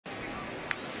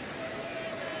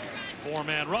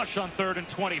Four-man rush on 3rd and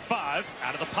 25.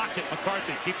 Out of the pocket,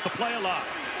 McCarthy keeps the play alive.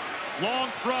 Long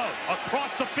throw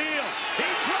across the field. He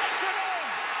drives it in.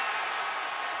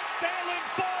 Dalen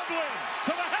Baldwin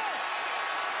to the house.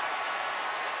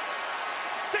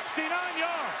 69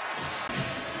 yards.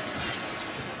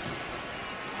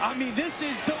 I mean, this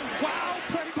is the wow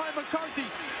play by McCarthy.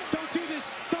 Don't do this.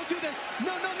 Don't do this.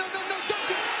 No, no, no, no, no. Don't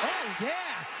do it. Oh,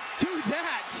 yeah. Do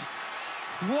that.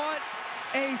 What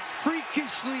a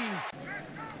freakishly.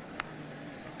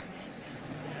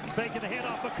 Faking the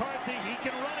handoff McCarthy. He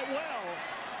can run it well.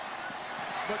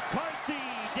 McCarthy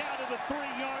down to the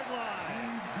 3-yard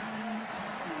line.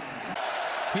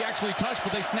 He actually touched,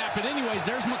 but they snap it anyways.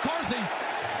 There's McCarthy.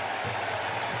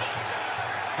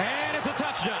 And it's a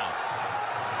touchdown.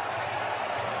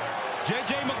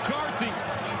 J.J. McCarthy,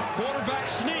 quarterback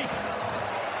sneak.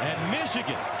 And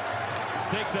Michigan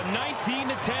takes a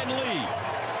 19-10 lead.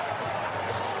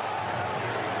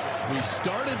 We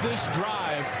started this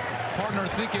drive, partner,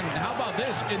 thinking, how about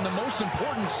this? In the most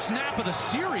important snap of the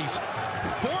series,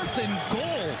 4th and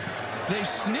goal. They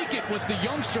sneak it with the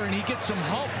youngster, and he gets some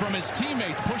help from his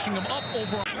teammates, pushing him up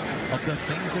over. Of the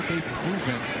things that they've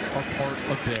proven are part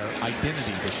of their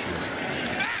identity this year.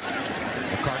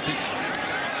 McCarthy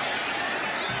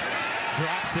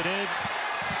drops it in.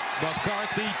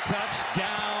 McCarthy,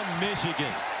 touchdown,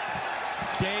 Michigan.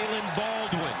 Dalen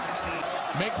Baldwin.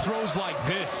 Make throws like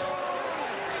this.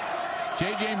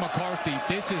 J.J. McCarthy,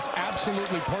 this is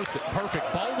absolutely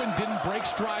perfect. Baldwin didn't break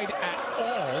stride at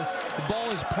all. The ball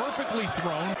is perfectly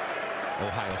thrown.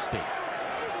 Ohio State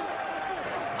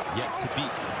yet to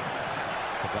beat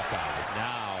the Buckeyes.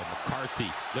 Now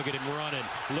McCarthy, look at him running.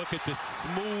 Look at the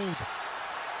smooth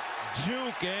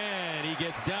juke, and he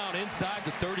gets down inside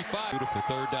the 35. Beautiful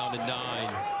 3rd down and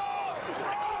 9.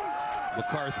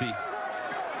 McCarthy.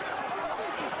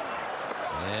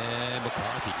 And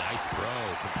McCarthy, nice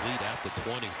throw, complete at the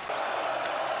 20.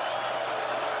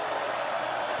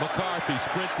 McCarthy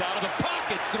sprints out of the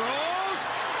pocket, throws,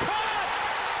 caught!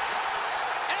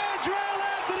 Andrell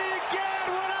Anthony again,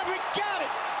 whatever, got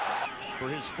it! For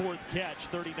his 4th catch,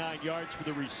 39 yards for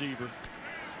the receiver.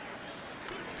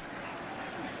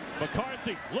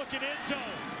 McCarthy looking end zone.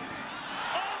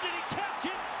 Oh, did he catch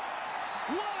it?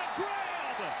 What a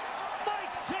grab!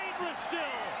 Mike Sainristil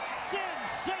still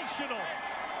sensational.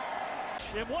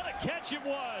 And what a catch it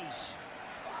was.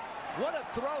 What a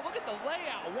throw. Look at the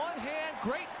layout. One hand,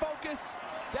 great focus.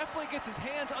 Definitely gets his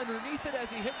hands underneath it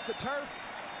as he hits the turf.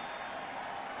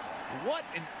 What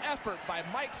an effort by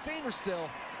Mike Sainristil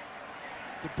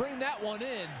to bring that one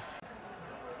in.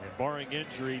 And barring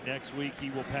injury, next week he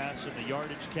will pass in the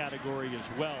yardage category as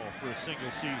well for a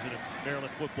single season in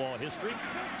Maryland football history.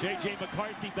 J.J.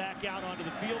 McCarthy back out onto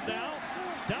the field now.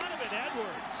 Donovan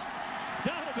Edwards.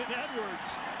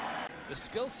 The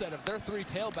skill set of their 3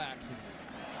 tailbacks is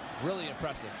really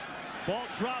impressive. Ball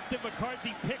dropped and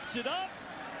McCarthy picks it up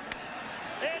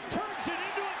and turns it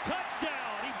into a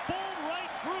touchdown. He bowled right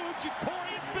through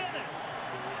Jacorian Bennett.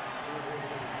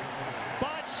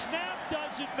 But snap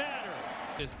doesn't matter.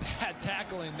 Just bad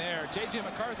tackling there. J.J.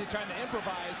 McCarthy trying to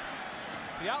improvise.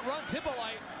 He outruns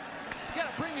Hippolyte. You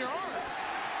got to bring your arms.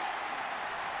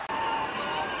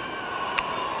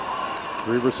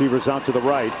 3 receivers out to the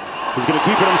right. He's going to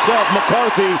keep it himself.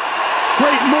 McCarthy,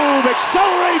 great move,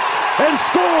 accelerates and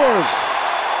scores.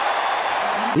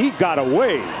 He got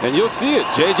away. And you'll see it.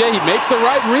 JJ, he makes the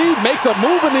right read, makes a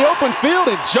move in the open field,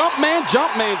 and jump man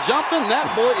jumping.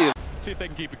 That boy is. See if they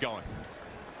can keep it going.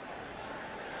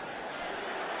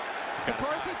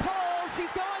 McCarthy pulls.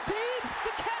 He's going deep.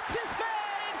 The catch is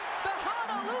made. The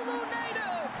Honolulu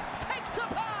native takes a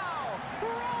bow.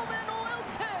 Roman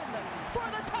Wilson for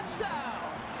the touchdown.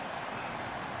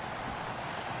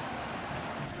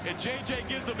 And JJ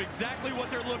gives them exactly what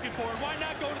they're looking for. And why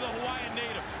not go to the Hawaiian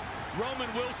native?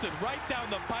 Roman Wilson right down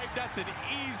the pipe. That's an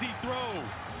easy throw.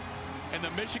 And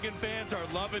the Michigan fans are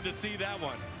loving to see that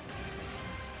one.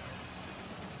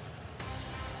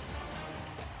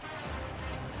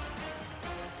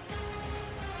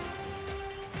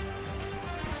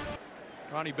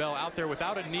 Ronnie Bell out there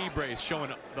without a knee brace,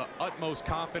 showing the utmost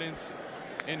confidence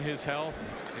in his health.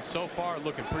 And so far,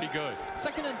 looking pretty good.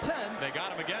 2nd and 10. They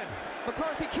got him again.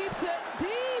 McCarthy keeps it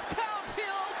deep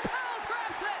downfield. Powell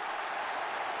grabs it.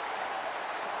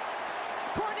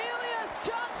 Cornelius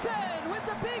Johnson with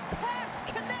the big pass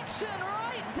connection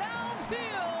right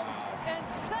downfield and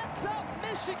sets up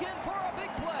Michigan for a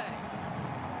big play.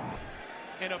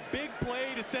 And a big play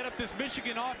to set up this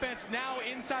Michigan offense now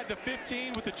inside the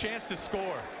 15 with a chance to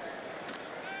score.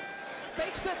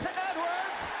 Fakes it to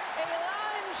Edwards. A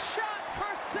line shot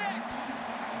for 6.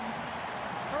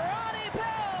 Ronnie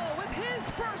Bell with his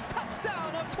first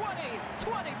touchdown of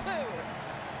 2022.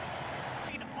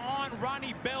 On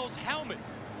Ronnie Bell's helmet.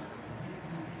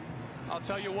 I'll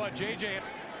tell you what, JJ,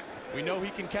 we know he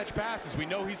can catch passes. We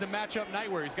know he's a matchup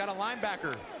night where he's got a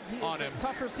linebacker on him.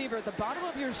 Tough receiver at the bottom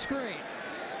of your screen.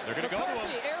 They're going to go to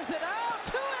him. Airs it out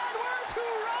to Edwards, who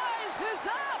rises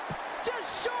up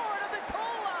just short of the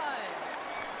goal line.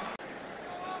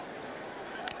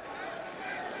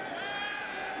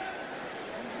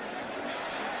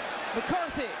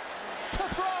 McCarthy to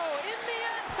throw in the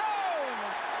end zone.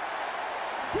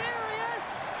 Darius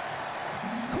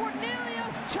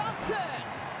Cornelius Johnson.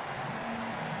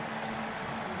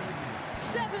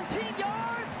 17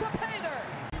 yards to Painter.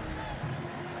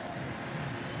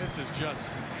 This is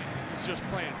just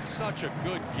playing such a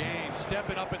good game,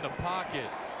 stepping up in the pocket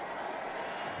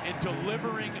and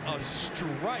delivering a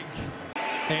strike.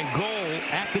 And goal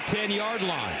at the 10-yard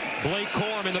line. Blake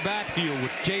Corum in the backfield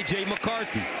with J.J.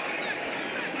 McCarthy.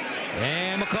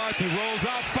 And McCarthy rolls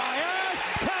out, fires,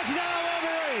 touchdown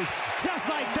Wolverines! Just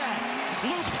like that,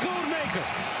 Luke Schoonmaker.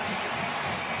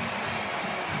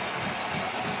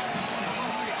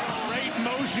 Great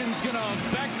motion's going to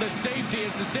affect the safety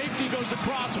as the safety goes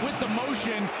across with the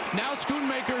motion. Now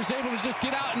Schoonmaker is able to just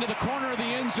get out into the corner of the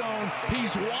end zone.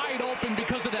 He's wide open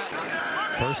because of that.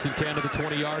 1st and 10 to the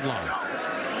 20-yard line.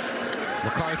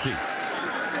 McCarthy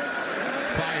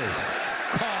fires,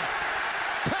 caught,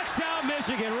 touchdown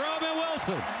Michigan, Roman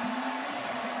Wilson.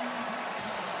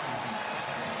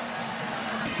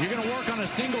 You're going to work on a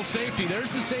single safety.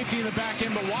 There's the safety in the back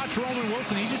end, but watch Roman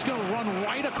Wilson. He's just going to run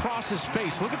right across his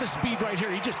face. Look at the speed right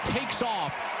here. He just takes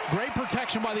off. Great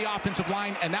protection by the offensive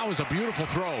line, and that was a beautiful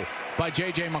throw by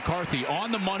J.J. McCarthy.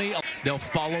 On the money, they'll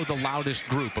follow the loudest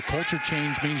group. A culture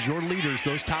change means your leaders,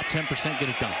 those top 10%, get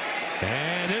it done.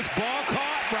 And this ball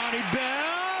caught, Ronnie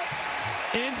Bell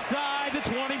inside the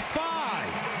 25.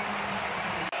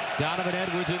 Donovan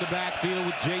Edwards in the backfield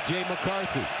with J.J.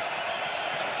 McCarthy.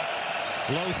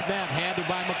 Low snap handed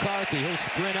by McCarthy. He'll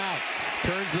sprint out,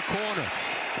 turns the corner,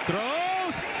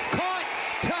 throws, caught,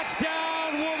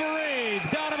 touchdown Wolverines.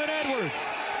 Donovan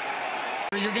Edwards.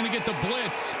 You're going to get the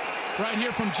blitz right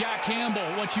here from Jack Campbell.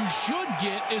 What you should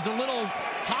get is a little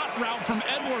hot route from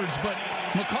Edwards, but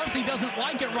McCarthy doesn't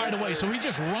like it right away, so he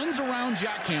just runs around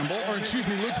Jack Campbell, or excuse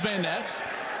me, Luke Van Ness,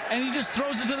 and he just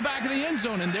throws it to the back of the end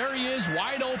zone, and there he is,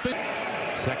 wide open.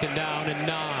 2nd down and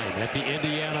 9 at the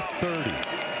Indiana 30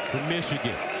 for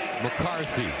Michigan.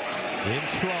 McCarthy in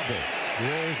trouble,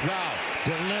 rolls out,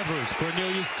 delivers.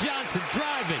 Cornelius Johnson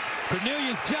driving.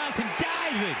 Cornelius Johnson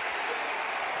diving.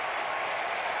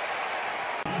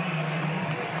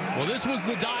 Well, this was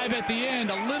the dive at the end.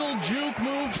 A little juke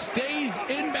move, stays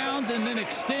inbounds, and then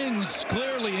extends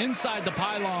clearly inside the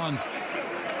pylon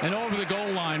and over the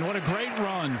goal line. What a great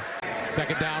run.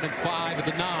 2nd down and 5 at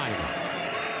the 9.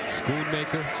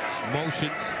 Schoonmaker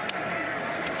motions.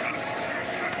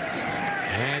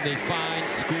 And they find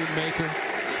Schoonmaker.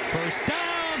 1st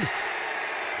down.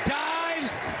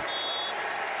 Dives.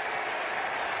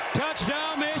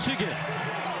 Touchdown, Michigan.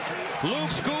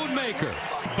 Luke Schoonmaker.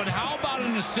 But how about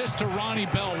an assist to Ronnie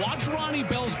Bell? Watch Ronnie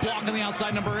Bell's block on the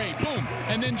outside, number 8. Boom.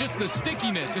 And then just the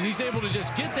stickiness. And he's able to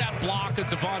just get that block of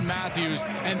Devon Matthews.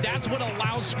 And that's what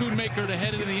allows Schoonmaker to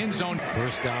head into the end zone.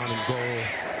 1st down and goal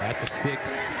at the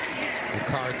 6.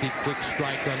 McCarthy, quick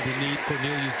strike underneath.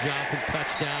 Cornelius Johnson,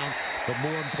 touchdown. But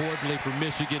more importantly for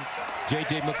Michigan,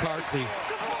 J.J. McCarthy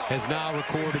has now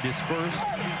recorded his first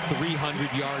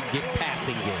 300-yard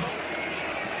passing game.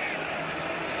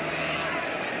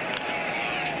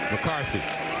 McCarthy,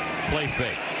 play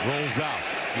fake, rolls out,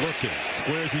 looking,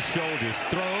 squares his shoulders,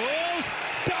 throws,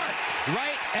 dart,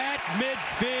 right at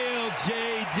midfield,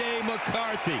 J.J.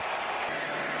 McCarthy.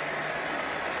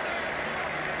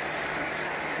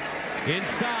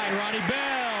 Inside, Ronnie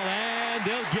Bell, and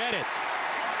they'll get it.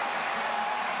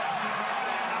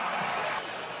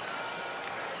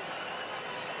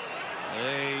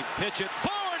 They pitch it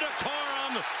forward to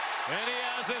Corum, and he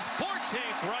has his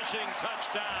 14th rushing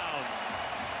touchdown.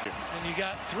 And you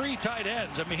got 3 tight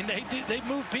ends. I mean, they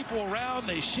move people around,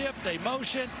 they shift, they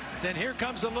motion. Then here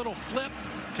comes a little flip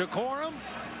to Corum.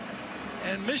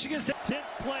 And Michigan's 10th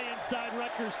play inside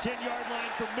Rutgers 10-yard line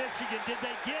for Michigan. Did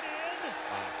they get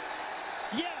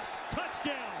in? Yes,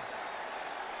 touchdown.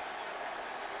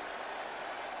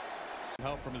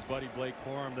 Help from his buddy Blake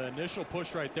Corum. The initial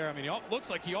push right there, I mean, it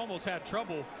looks like he almost had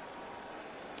trouble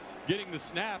getting the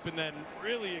snap, and then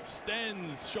really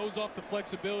extends, shows off the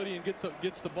flexibility, and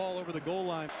gets the ball over the goal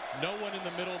line. No one in the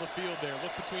middle of the field there.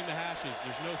 Look between the hashes.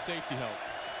 There's no safety help.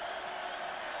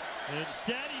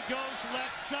 Instead, he goes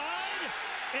left side,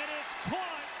 and it's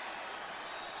caught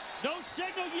No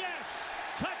signal, yes.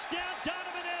 Touchdown,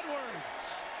 Donovan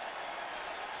Edwards.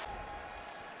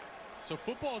 So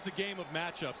football is a game of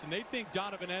matchups, and they think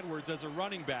Donovan Edwards as a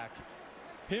running back,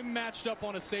 him matched up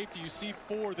on a safety. You see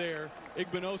 4 there,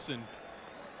 Igbinosun.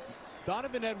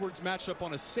 Donovan Edwards matched up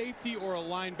on a safety or a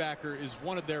linebacker is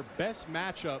one of their best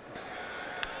matchup.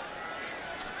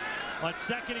 On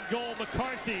 2nd and goal,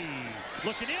 McCarthy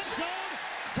looking end zone.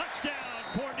 Touchdown,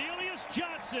 Cornelius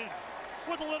Johnson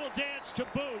with a little dance to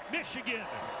boot, Michigan.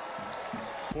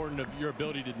 Important of your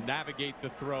ability to navigate the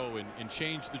throw and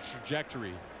change the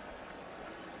trajectory.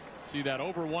 See that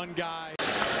over one guy.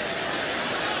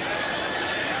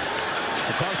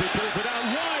 McCarthy pulls it out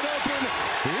wide open.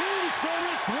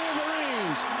 In-service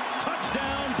Wolverines.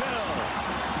 Touchdown, Bell.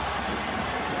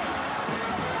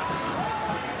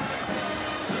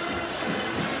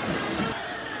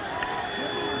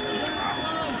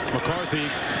 McCarthy,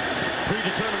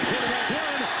 predetermined quarterback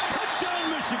run. Touchdown,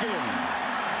 Michigan.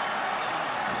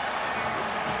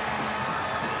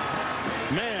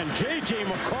 Man, J.J.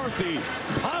 McCarthy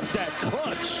popped that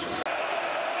clutch.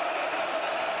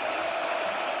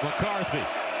 McCarthy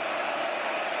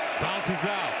bounces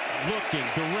out, looking,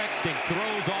 directing,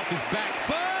 throws off his back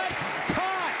foot.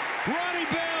 Caught! Ronnie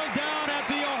Bell down at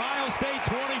the Ohio State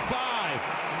 25.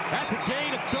 That's a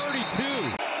gain of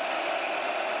 32.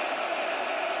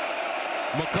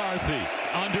 McCarthy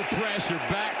under pressure,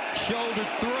 back shoulder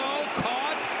throw,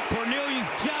 caught. Cornelius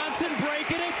Johnson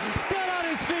breaking it, still on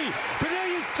his feet.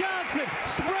 Cornelius Johnson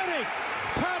sprinting.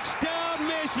 Touchdown,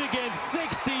 Michigan,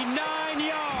 69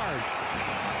 yards.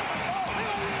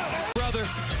 Brother,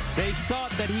 they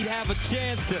thought that he'd have a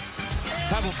chance to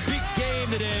have a big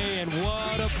game today, and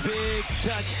what a big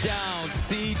touchdown.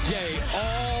 CJ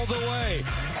all the way.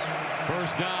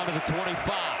 First down to the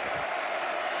 25.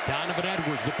 Donovan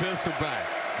Edwards, the pistol back.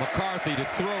 McCarthy to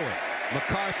throw it.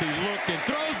 McCarthy looking,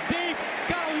 throws deep,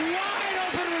 got a wide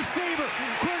open receiver.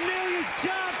 Cornelius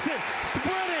Johnson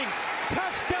sprinting.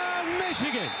 Touchdown,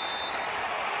 Michigan.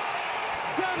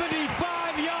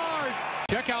 75 yards.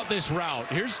 Check out this route.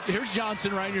 Here's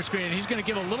Johnson right on your screen. He's going to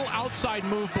give a little outside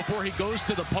move before he goes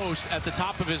to the post at the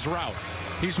top of his route.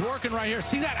 He's working right here.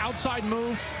 See that outside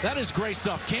move? That is great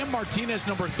stuff. Cam Martinez,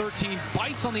 number 13,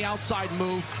 bites on the outside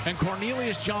move, and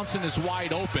Cornelius Johnson is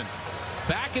wide open.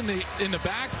 Back in the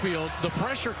backfield, the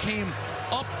pressure came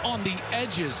up on the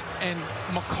edges, and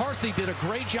McCarthy did a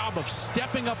great job of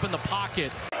stepping up in the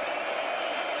pocket.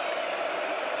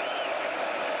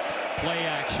 Play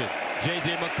action.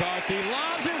 J.J. McCarthy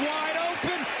lobs it wide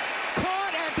open.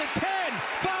 Caught at the 10,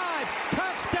 5,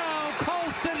 touchdown,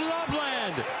 Colston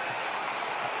Loveland.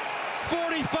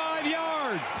 45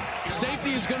 yards.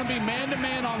 Safety is going to be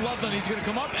man-to-man on Loveland. He's going to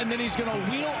come up, and then he's going to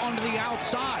wheel onto the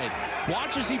outside.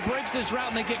 Watch as he breaks this route,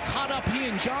 and they get caught up, he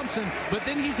and Johnson, but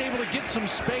then he's able to get some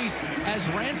space as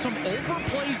Ransom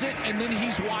overplays it, and then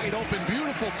he's wide open.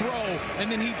 Beautiful throw,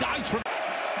 and then he dives from...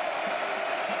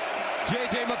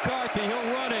 J.J. McCarthy,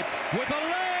 he'll run it with a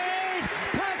lane.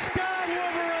 Touchdown,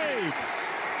 Wolverines.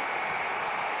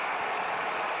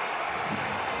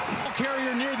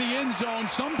 Carrier near the end zone.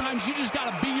 Sometimes you just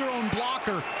got to be your own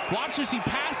blocker. Watch as he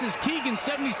passes Keegan,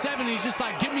 77. He's just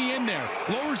like, get me in there.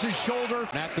 Lowers his shoulder.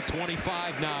 At the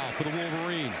 25 now for the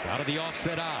Wolverines. Out of the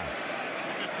offset eye.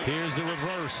 Here's the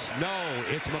reverse. No,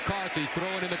 it's McCarthy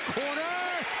throwing in the corner.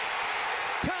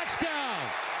 Touchdown,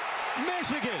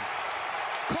 Michigan.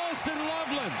 Colston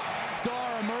Loveland.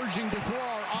 Star emerging before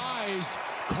our eyes.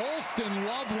 Colston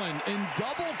Loveland in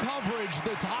double coverage.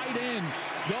 The tight end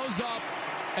goes up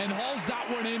and hauls that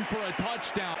one in for a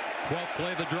touchdown. 12th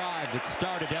play of the drive that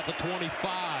started at the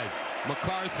 25.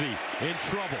 McCarthy in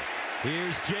trouble.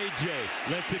 Here's J.J.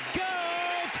 Lets it go.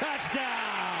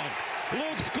 Touchdown.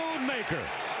 Luke Schoonmaker.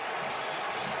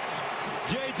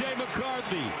 J.J.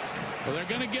 McCarthy. Well, they're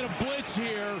going to get a blitz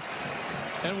here.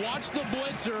 And watch the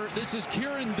blitzer. This is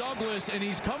Kieran Douglas, and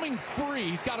he's coming free.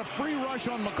 He's got a free rush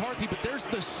on McCarthy, but there's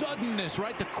the suddenness,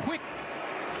 right? The quick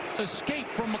escape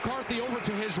from McCarthy over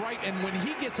to his right, and when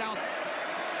he gets out.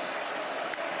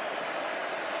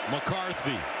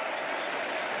 McCarthy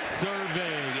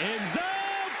surveying, end zone,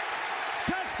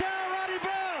 touchdown, Ronnie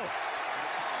Bell.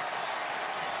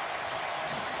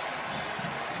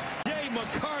 Jay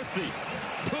McCarthy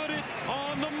put it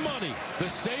on the money. The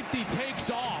safety takes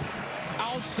off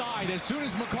outside. As soon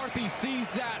as McCarthy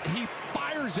sees that, he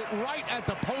fires it right at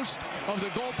the post of the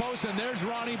goalpost, and there's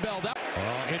Ronnie Bell.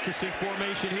 Interesting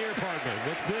formation here, partner.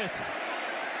 What's this?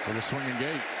 With a swinging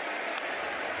gate.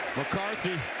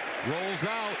 McCarthy rolls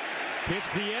out,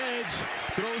 hits the edge,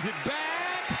 throws it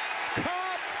back,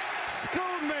 caught,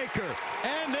 Schoonmaker,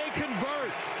 and they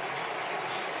convert.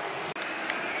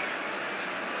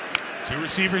 Two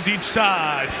receivers each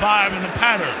side, 5 in the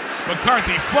pattern.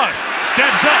 McCarthy flush,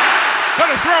 steps up,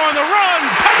 gonna throw on the run,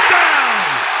 touchdown!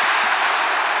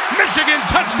 Michigan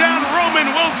touchdown, Roman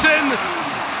Wilson.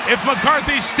 If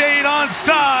McCarthy stayed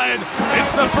onside,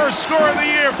 it's the first score of the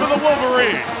year for the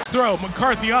Wolverines. Throw,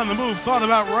 McCarthy on the move, thought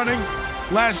about running.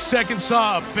 Last second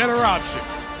saw a better option.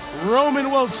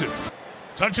 Roman Wilson,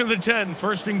 touch of the 10,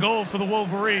 first and goal for the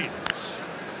Wolverines.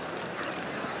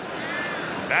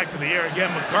 Back to the air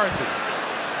again, McCarthy.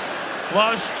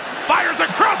 Flushed, fires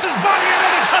across his body,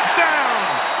 and a touchdown!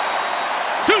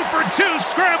 2 for 2,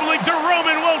 scrambling to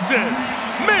Roman Wilson.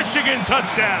 Michigan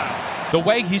touchdown. The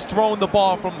way he's throwing the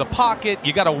ball from the pocket,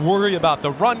 you got to worry about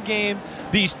the run game.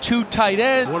 These two tight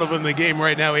ends. One of them in the game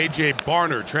right now, A.J.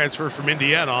 Barner, transfer from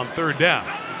Indiana on 3rd down.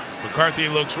 McCarthy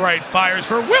looks right, fires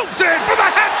for Wilson for the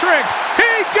hat trick.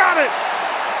 He got it.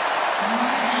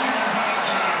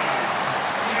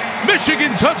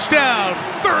 Michigan touchdown,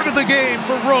 3rd of the game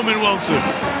for Roman Wilson.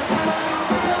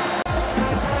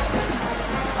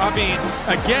 I mean,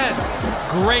 again,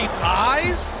 great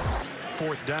eyes.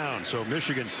 4th down, so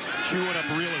Michigan chewing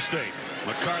up real estate.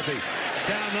 McCarthy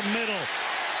down the middle.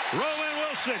 Roman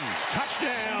Wilson,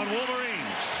 touchdown,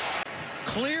 Wolverines.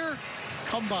 Clear,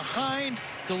 come behind,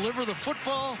 deliver the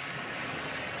football.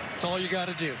 That's all you got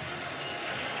to do.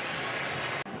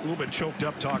 A little bit choked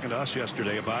up talking to us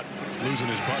yesterday about losing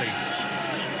his buddy.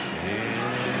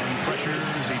 And pressures,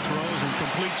 he throws and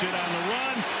completes it on the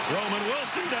run. Roman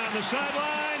Wilson down the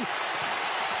sideline.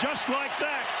 Just like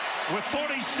that. With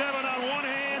 47 on one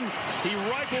hand, he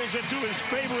rifles it to his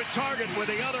favorite target with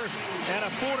the other, and a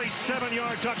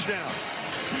 47-yard touchdown.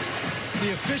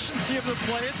 The efficiency of the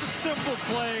play, it's a simple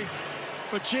play,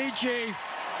 but J.J.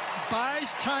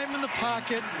 buys time in the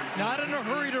pocket, not in a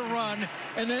hurry to run,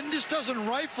 and then just doesn't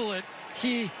rifle it.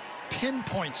 He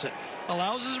pinpoints it,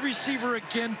 allows his receiver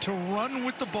again to run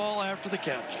with the ball after the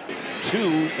catch.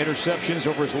 2 interceptions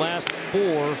over his last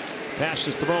 4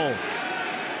 passes thrown.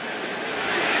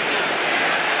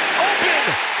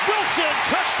 Wilson,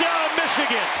 touchdown,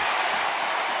 Michigan.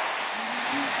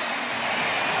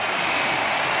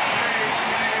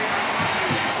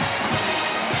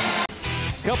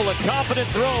 Couple of confident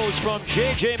throws from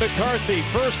J.J. McCarthy.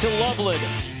 First to Loveland,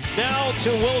 now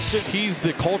to Wilson. He's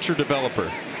the culture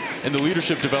developer and the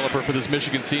leadership developer for this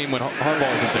Michigan team when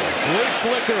Harbaugh isn't there. Late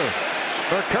flicker.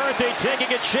 McCarthy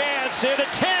taking a chance. And a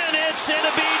 10. It's in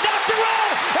a B. Knocked the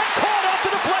roll. And caught off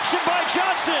the deflection by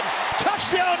Johnson.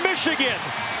 Touchdown, Michigan.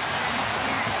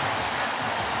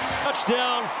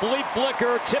 Touchdown, fleet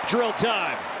flicker, tip drill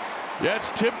time. Yeah,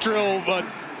 it's tip drill, but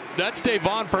that's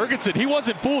Davon Ferguson. He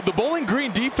wasn't fooled. The Bowling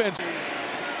Green defense.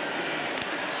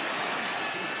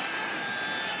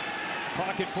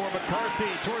 Pocket for McCarthy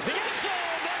towards the end zone.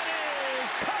 That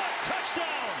is caught.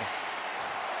 Touchdown.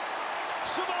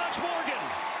 Samaj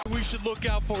Morgan. We should look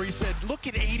out for, he said, look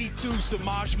at 82,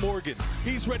 Samaj Morgan.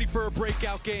 He's ready for a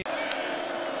breakout game.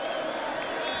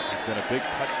 Been a big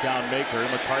touchdown maker.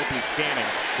 McCarthy scanning.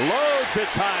 Loads of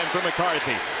time for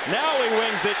McCarthy. Now he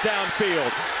wings it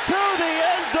downfield. To the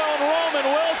end zone,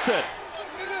 Roman Wilson.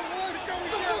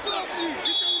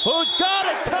 Who's got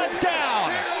a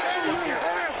touchdown?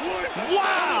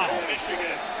 Wow!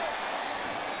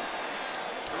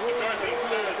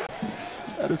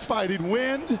 That is fighting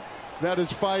wind. That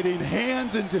is fighting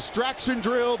hands and distraction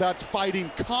drill. That's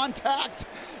fighting contact.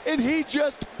 And he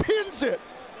just pins it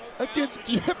against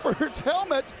Gifford's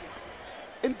helmet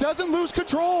and doesn't lose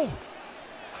control.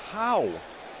 How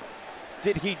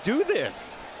did he do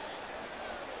this?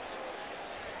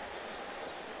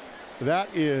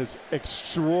 That is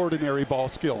extraordinary ball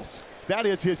skills. That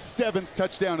is his 7th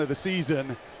touchdown of the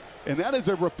season, and that is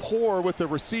a rapport with the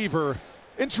receiver.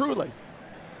 And truly,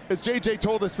 as JJ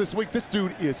told us this week, this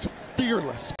dude is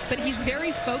fearless. But he's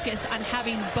very focused on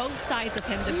having both sides of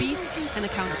him, the beast and the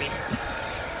counter beast.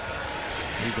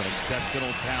 He's an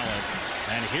exceptional talent.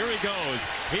 And here he goes.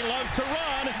 He loves to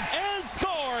run and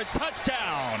score.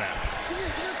 Touchdown.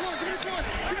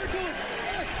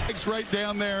 It's right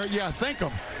down there. Yeah, thank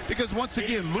him. Because once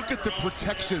again, look at the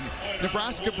protection.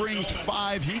 Nebraska brings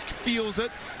 5. He feels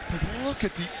it. But look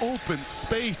at the open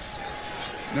space.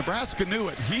 Nebraska knew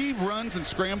it. He runs and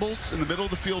scrambles in the middle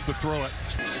of the field to throw it.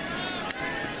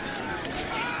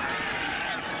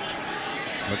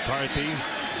 McCarthy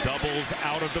doubles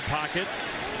out of the pocket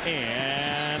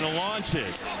and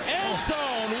launches. End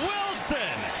zone,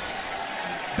 Wilson.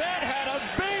 That had a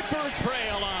vapor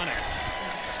trail on it.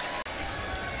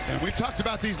 And we talked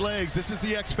about these legs. This is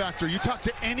the X factor. You talk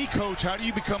to any coach, how do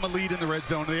you become a lead in the red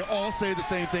zone? They all say the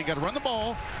same thing. Got to run the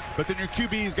ball, but then your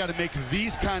QB's got to make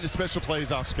these kind of special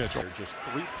plays off schedule. Just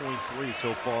 3.3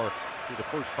 so far through the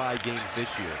first 5 games this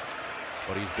year.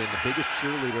 but he's been the biggest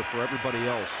cheerleader for everybody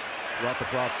else throughout the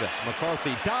process.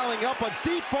 McCarthy dialing up a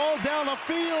deep ball down the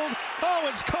field. Oh,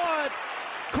 it's caught.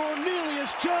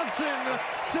 Cornelius Johnson,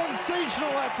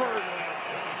 sensational effort.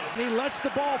 He lets the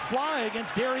ball fly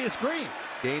against Darius Green.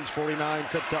 Gains 49,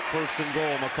 sets up first and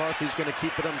goal. McCarthy's going to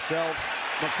keep it himself.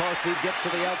 McCarthy gets to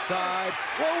the outside,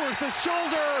 lowers the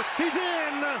shoulder. He's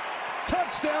in.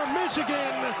 Touchdown,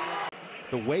 Michigan.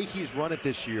 The way he's run it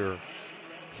this year,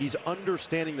 he's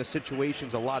understanding the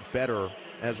situations a lot better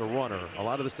as a runner. A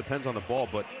lot of this depends on the ball,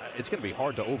 but it's going to be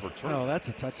hard to overturn. Oh, that's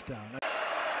a touchdown.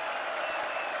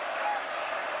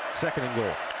 Second and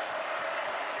goal.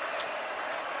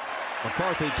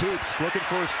 McCarthy keeps looking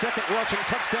for his second rushing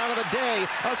touchdown of the day.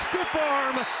 A stiff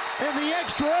arm and the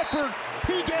extra effort.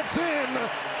 He gets in.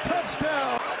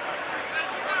 Touchdown.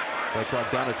 Play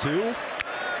clock down to 2.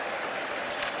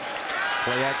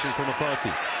 Play action for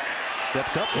McCarthy.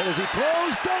 Steps up, and as he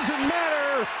throws, doesn't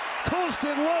matter.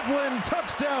 Colston Loveland,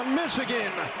 touchdown,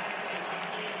 Michigan.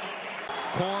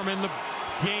 Corm in the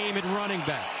game at running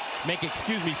back.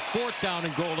 Fourth down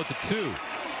and goal at the 2.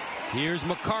 Here's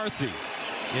McCarthy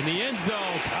in the end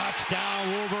zone.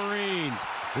 Touchdown, Wolverines.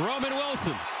 Roman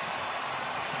Wilson.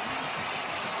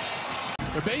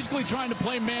 They're basically trying to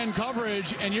play man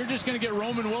coverage, and you're just going to get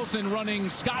Roman Wilson running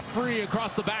scot-free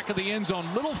across the back of the end zone.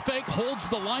 Little fake holds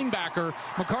the linebacker.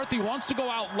 McCarthy wants to go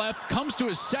out left, comes to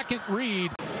his second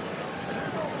read.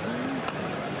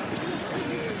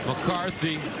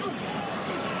 McCarthy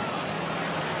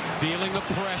feeling the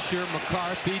pressure.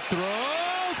 McCarthy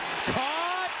throws.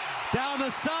 Caught. Down the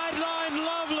sideline.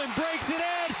 Loveland breaks it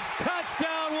in.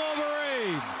 Touchdown,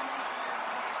 Wolverines.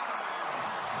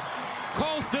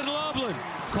 Colston Loveland.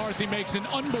 McCarthy makes an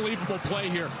unbelievable play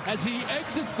here. As he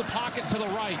exits the pocket to the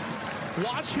right,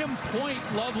 watch him point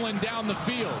Loveland down the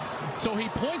field. So he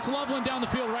points Loveland down the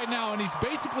field right now, and he's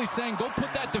basically saying, go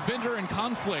put that defender in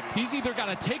conflict. He's either got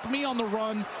to take me on the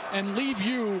run and leave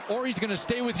you, or he's going to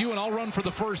stay with you and I'll run for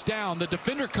the first down. The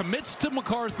defender commits to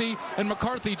McCarthy, and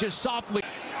McCarthy just softly.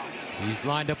 He's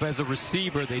lined up as a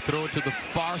receiver. They throw it to the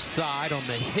far side on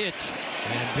the hitch.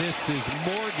 And this is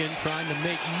Morgan trying to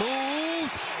make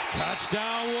moves.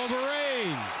 Touchdown,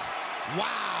 Wolverines.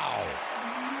 Wow.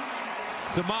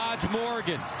 Samaj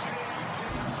Morgan.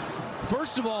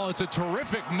 First of all, it's a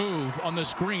terrific move on the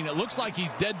screen. It looks like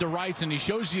he's dead to rights, and he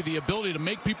shows you the ability to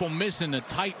make people miss in a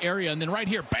tight area. And then right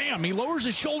here, bam, he lowers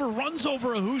his shoulder, runs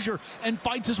over a Hoosier, and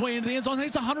fights his way into the end zone. I think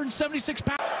it's 176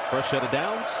 pounds. First set of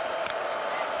downs.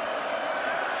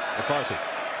 McCarthy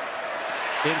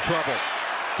in trouble.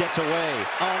 Gets away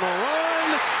on the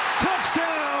run.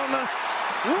 Touchdown!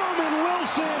 Roman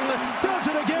Wilson does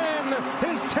it again.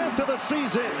 His 10th of the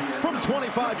season from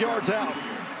 25 yards out.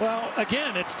 Well,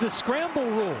 again, it's the scramble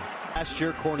rule. Last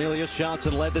year, Cornelius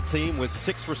Johnson led the team with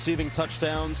 6 receiving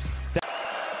touchdowns.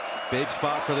 Big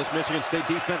spot for this Michigan State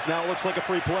defense. Now it looks like a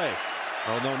free play.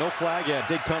 Oh, no flag yet.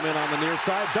 Did come in on the near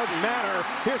side. Doesn't matter.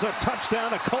 Here's a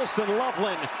touchdown to Colston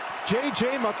Loveland.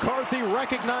 J.J. McCarthy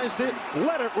recognized it,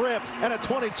 let it rip, and a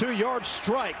 22-yard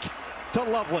strike to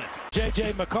Loveland.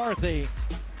 J.J. McCarthy,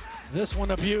 this one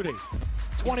a beauty.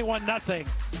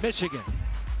 21-0, Michigan.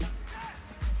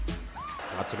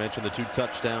 Not to mention the 2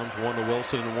 touchdowns, one to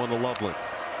Wilson and one to Loveland.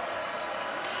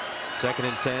 2nd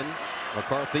and 10.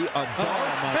 McCarthy, a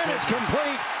dart, and it's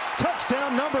complete.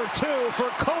 Touchdown number 2 for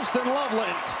Colston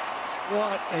Loveland.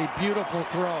 What a beautiful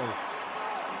throw.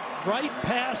 Right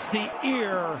past the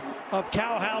ear of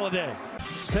Cal Halliday.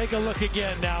 Take a look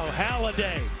again now.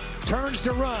 Halliday turns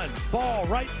to run. Ball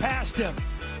right past him.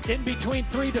 In between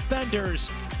 3 defenders.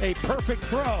 A perfect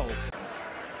throw.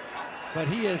 But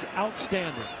he is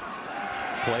outstanding.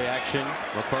 Play action.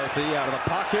 McCarthy out of the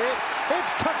pocket.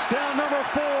 It's touchdown number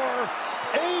 4.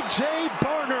 A.J.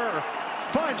 Barner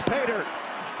finds pay dirt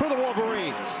for the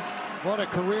Wolverines. What a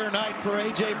career night for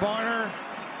A.J. Barner.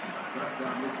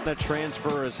 That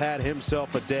transfer has had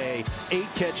himself a day. 8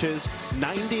 catches,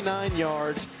 99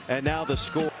 yards, and now the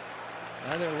score.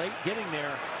 Now they're late getting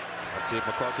there. Let's see if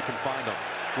McCarthy can find him.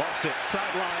 Lofts it,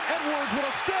 sideline. Edwards with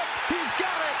a step. He's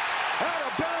got it. Out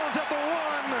of bounds at the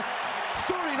 1.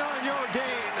 39-yard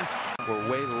gain.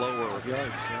 We're way lower.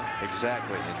 Yards, yeah.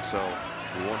 Exactly, and so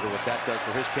we wonder what that does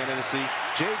for his candidacy.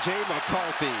 J.J.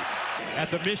 McCarthy.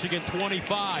 At the Michigan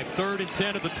 25, 3rd and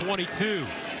 10 of the 22.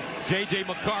 J.J.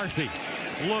 McCarthy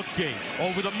looking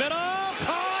over the middle.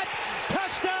 Caught.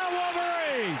 Touchdown,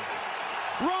 Wolverines.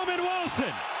 Roman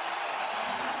Wilson.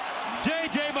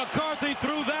 J.J. McCarthy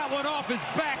threw that one off his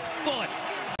back foot.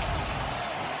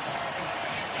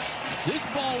 This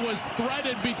ball was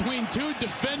threaded between 2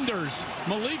 defenders.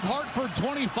 Malik Hartford,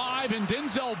 25, and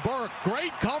Denzel Burke.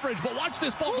 Great coverage, but watch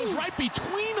this ball goes right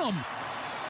between them.